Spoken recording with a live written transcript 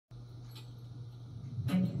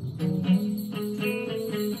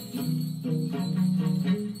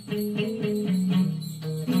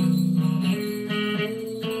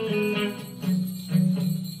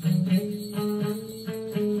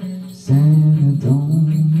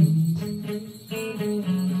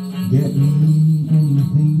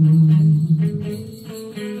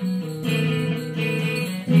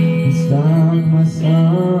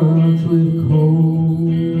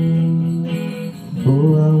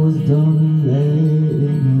was done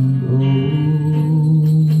letting you go,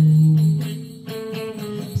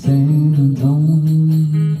 saying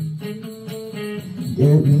don't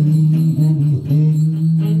get me anything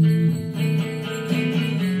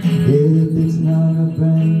if it's not a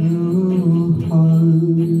brand new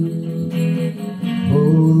heart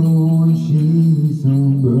for the one she's so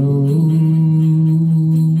broke.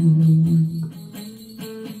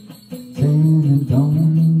 Saying don't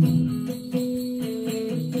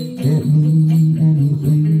get me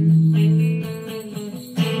anything.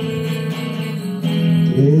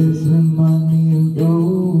 Kids remind me of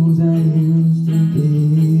those I used to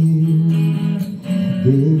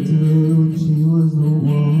give to her when she was the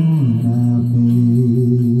one I missed.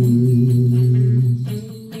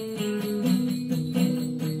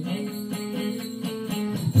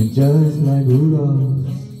 And just like Rudolph,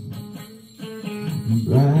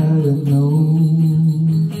 brighter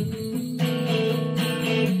nose,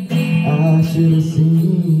 I should have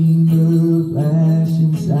seen the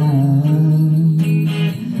flashing sign.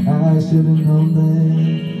 I should have known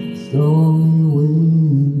that stormy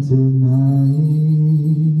winter night.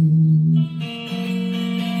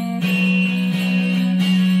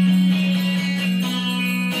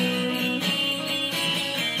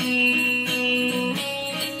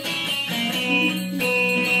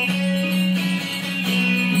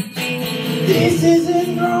 This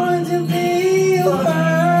isn't going to be a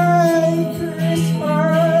white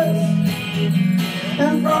Christmas,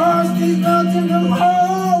 and Frostys melting from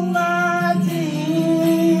all my teeth.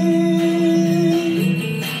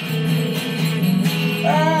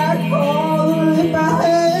 I'd call her if I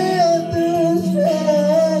had the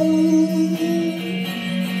strength,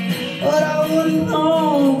 but I wouldn't know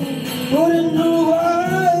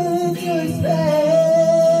what to expect.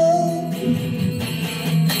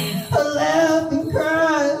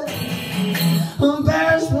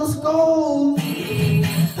 Bashful scold,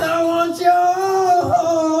 I want you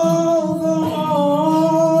home,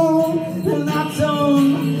 and not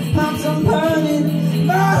some burning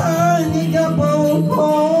behind the couple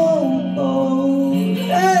cold.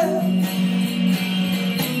 Yeah.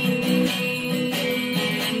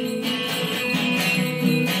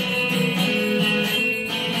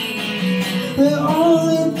 The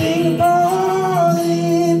only thing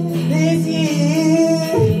falling this year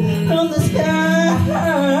from the sky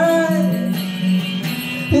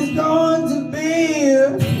is going to be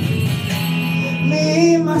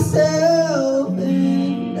me, myself,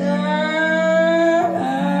 and I.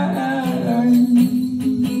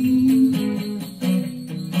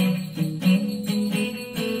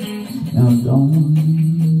 Now don't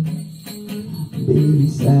be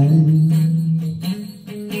sad.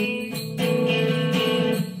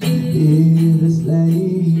 Hear the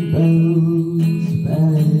sleigh bells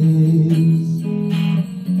pass.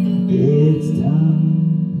 It's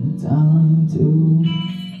time to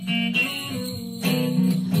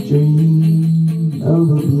dream of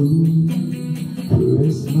a blue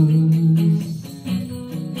Christmas.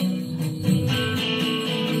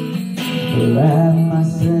 Wrap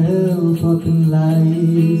myself up in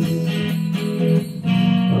lights,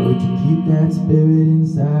 oh, to keep that spirit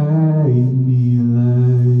inside me alive.